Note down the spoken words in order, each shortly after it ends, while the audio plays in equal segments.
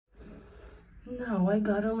Now I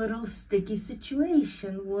got a little sticky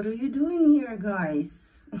situation. What are you doing here, guys?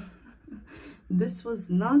 This was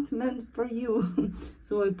not meant for you.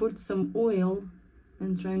 So I put some oil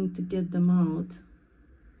and trying to get them out.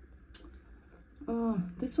 Oh,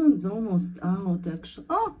 this one's almost out actually.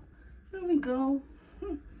 Oh, here we go.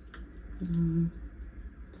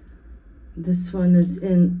 This one is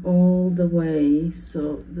in all the way,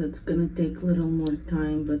 so that's gonna take a little more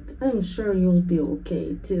time, but I'm sure you'll be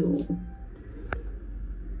okay too.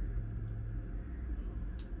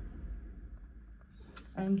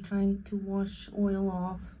 I'm trying to wash oil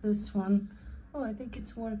off this one. Oh, I think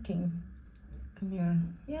it's working. Come here.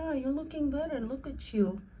 Yeah, you're looking better. Look at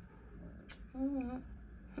you. Oh.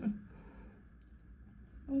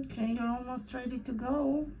 Okay, you're almost ready to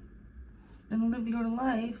go and live your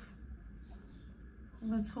life.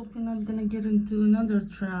 Let's hope you're not gonna get into another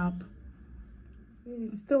trap.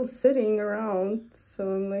 He's still sitting around,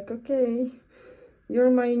 so I'm like, okay,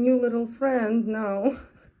 you're my new little friend now.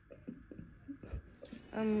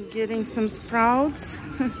 I'm getting some sprouts.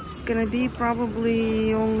 It's gonna be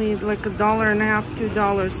probably only like $1.50,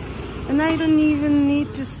 $2. And I don't even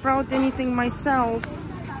need to sprout anything myself.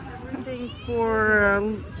 Everything for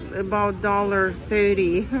about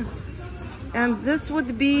 $1.30. And this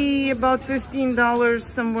would be about $15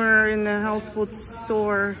 somewhere in a health food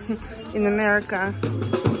store in America.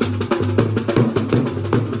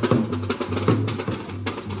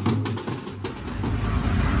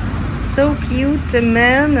 So cute, the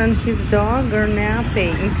man and his dog are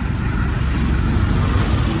napping.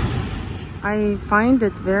 I find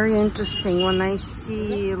it very interesting when I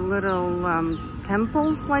see little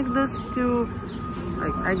temples like this to,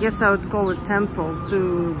 I guess I would call it temple,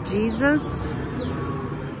 to Jesus.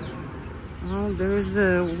 Oh, there's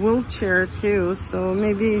a wheelchair too, so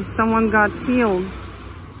maybe someone got healed.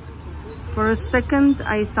 For a second,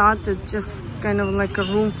 I thought it just kind of like a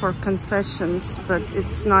room for confessions, but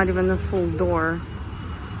it's not even a full door.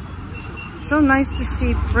 So nice to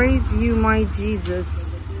see. Praise you, my Jesus.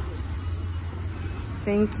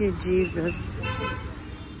 Thank you, Jesus.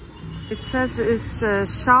 It says it's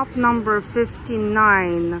shop number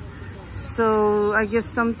 59. So I guess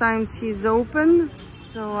sometimes he's open.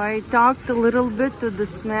 So I talked a little bit to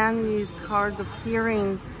this man. He's hard of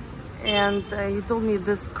hearing. And he told me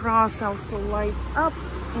this cross also lights up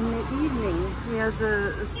in the evening. He has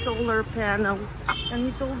a solar panel. And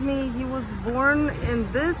he told me he was born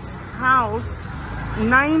in this house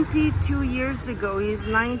 92 years ago. He's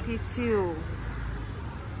 92.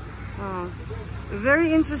 Oh, a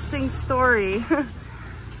very interesting story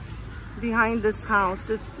behind this house.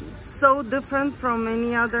 It's so different from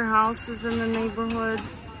any other houses in the neighborhood.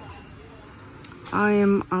 I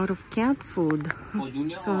am out of cat food. For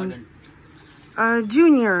junior so, or adult?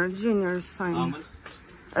 Junior is fine.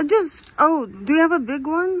 Oh, do you have a big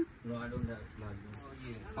one? No, I don't have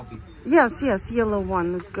large. Yes, yellow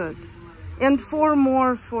one is good. And 4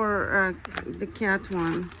 more for the cat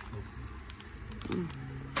one.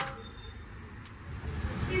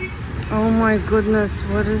 Oh my goodness,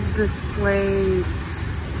 what is this place?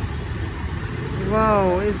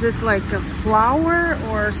 Wow, is it like a flower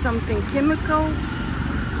or something chemical?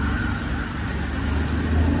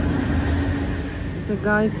 The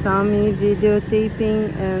guy saw me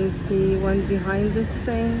videotaping and he went behind this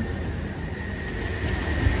thing.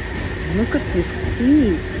 Look at his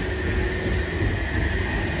feet.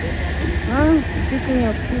 Oh, speaking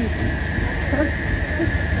of feet.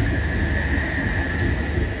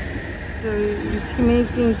 So he's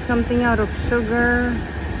making something out of sugar.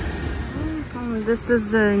 This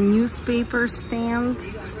is a newspaper stand.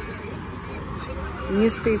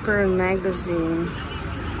 Newspaper and magazine.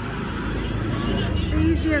 The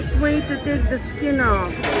easiest way to take the skin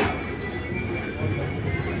off.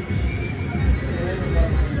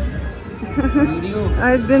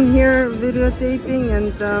 I've been here videotaping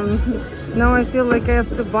and now I feel like I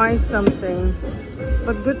have to buy something.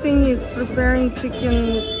 But good thing he's preparing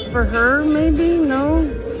chicken for her, maybe? No?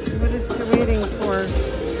 What is she waiting for?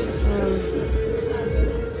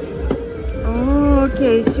 Oh,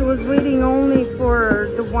 okay. She was waiting only for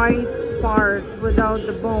the white part without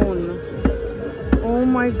the bone. Oh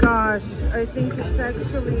my gosh. I think it's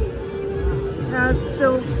actually has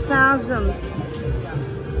still spasms.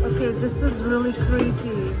 Okay, this is really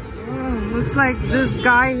creepy. Looks like this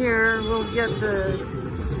guy here will get the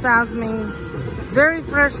spasming. Very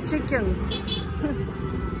fresh chicken.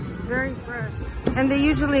 Very fresh. And they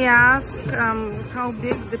usually ask how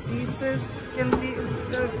big the pieces can be.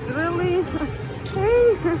 Really?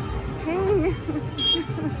 Hey! Hey!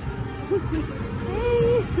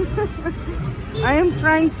 Hey! I am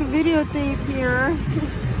trying to videotape here.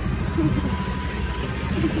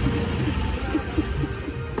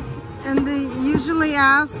 usually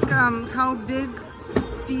ask how big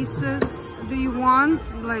pieces do you want,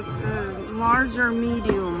 like large or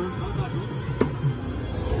medium.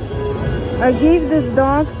 I gave this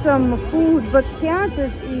dog some food, but cat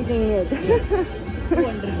is eating it.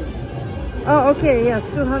 200. Oh, okay, yes,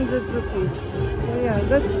 200 rupees. Yeah,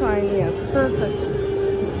 that's fine, yes,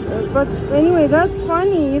 perfect. But anyway, that's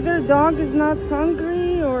funny. Either dog is not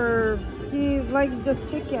hungry or he likes just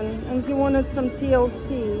chicken and he wanted some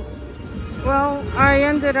TLC. Well, I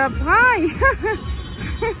ended up, hi!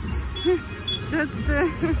 That's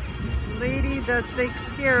the lady that takes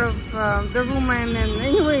care of the room I'm in.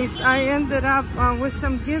 Anyways, I ended up with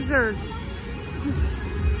some gizzards.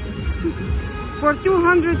 For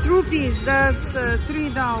 200 rupees, that's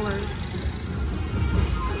 $3.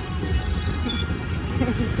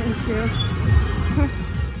 Thank you.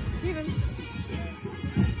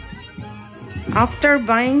 After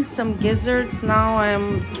buying some gizzards, now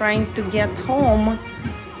I'm trying to get home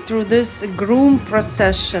through this groom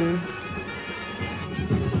procession.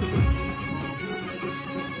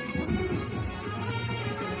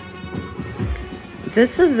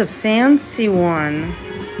 This is a fancy one.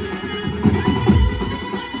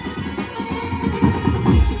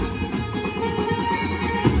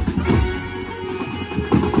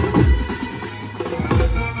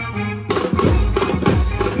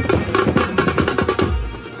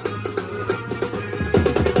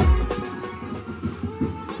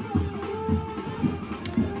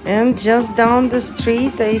 And just down the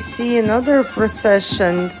street, I see another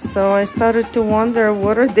procession. So I started to wonder,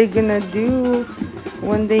 what are they gonna do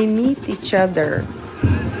when they meet each other?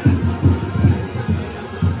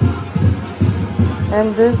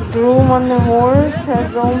 And this groom on the horse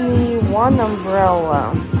has only one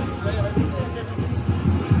umbrella.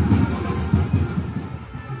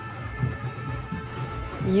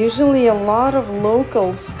 Usually a lot of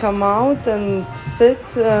locals come out and sit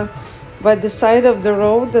by the side of the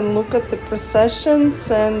road and look at the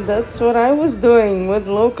processions, and that's what I was doing with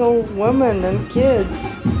local women and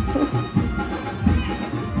kids.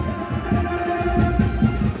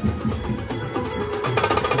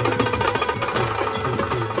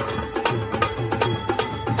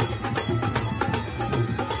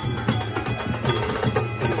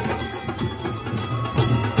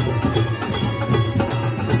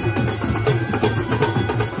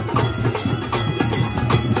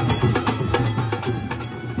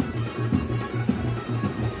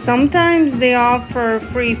 Sometimes they offer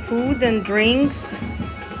free food and drinks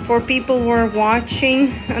for people who are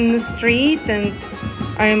watching on the street, and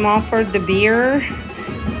I am offered the beer.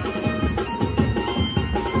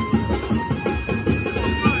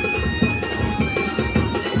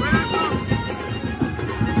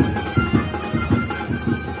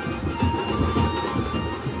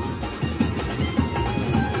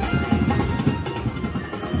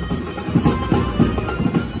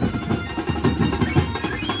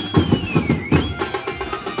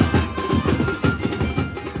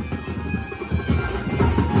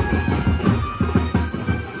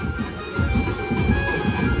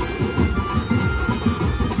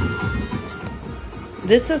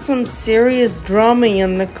 This is some serious drumming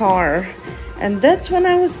in the car, and that's when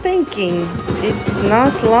I was thinking, it's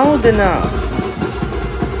not loud enough.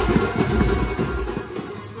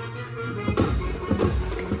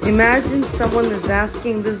 Imagine someone is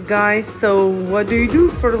asking this guy, so what do you do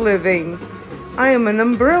for a living? I am an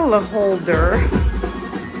umbrella holder.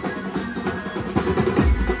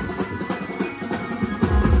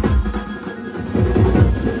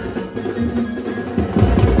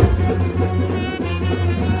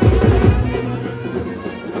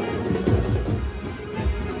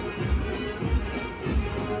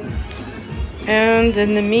 And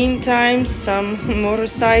in the meantime, some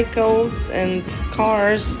motorcycles and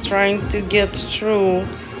cars trying to get through.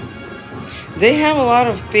 They have a lot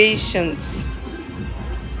of patience.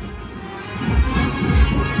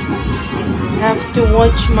 Have to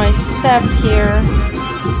watch my step here.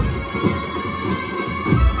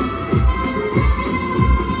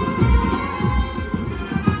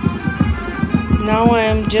 Now I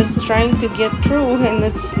am just trying to get through, and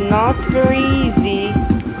it's not very easy.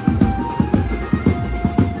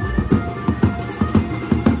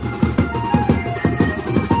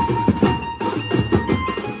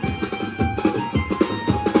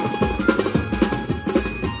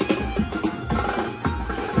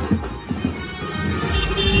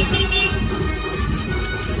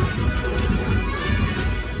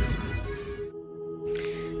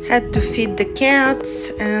 had to feed the cats,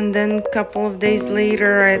 and then a couple of days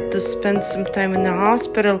later I had to spend some time in the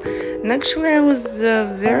hospital. And actually I was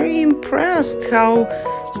very impressed how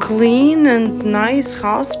clean and nice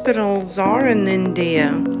hospitals are in India.